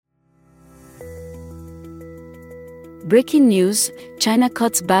Breaking news: China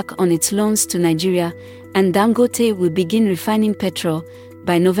cuts back on its loans to Nigeria, and Dangote will begin refining petrol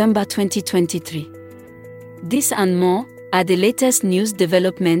by November 2023. This and more are the latest news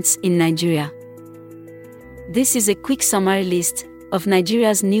developments in Nigeria. This is a quick summary list of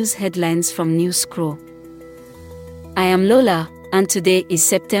Nigeria's news headlines from News Scroll. I am Lola, and today is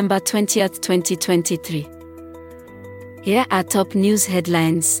September 20th, 2023. Here are top news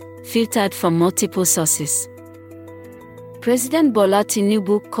headlines, filtered from multiple sources. President Bola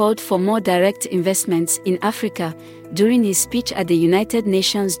Tinubu called for more direct investments in Africa during his speech at the United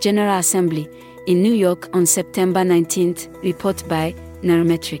Nations General Assembly in New York on September 19th, report by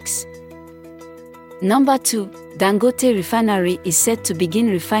Nairametrics. Number 2, Dangote Refinery is set to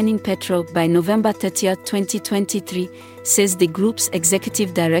begin refining petrol by November 30th, 2023, says the group's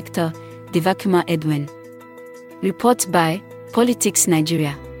executive director, Devakumar Edwin. Report by Politics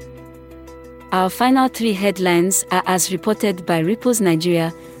Nigeria. Our final 3 headlines are as reported by Ripples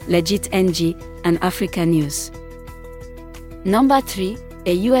Nigeria, Legit NG, and Africa News. Number 3,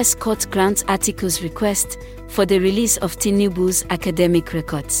 a U.S. court grants Atiku's request for the release of Tinubu's academic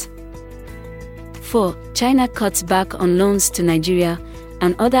records. 4, China cuts back on loans to Nigeria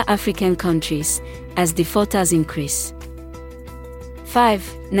and other African countries as defaulters increase.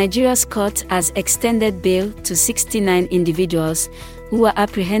 5, Nigeria's court has extended bail to 69 individuals who were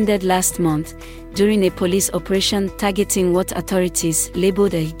apprehended last month during a police operation targeting what authorities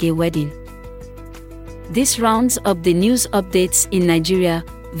labeled a gay wedding. This rounds up the news updates in Nigeria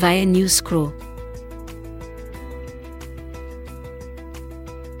via News Scroll.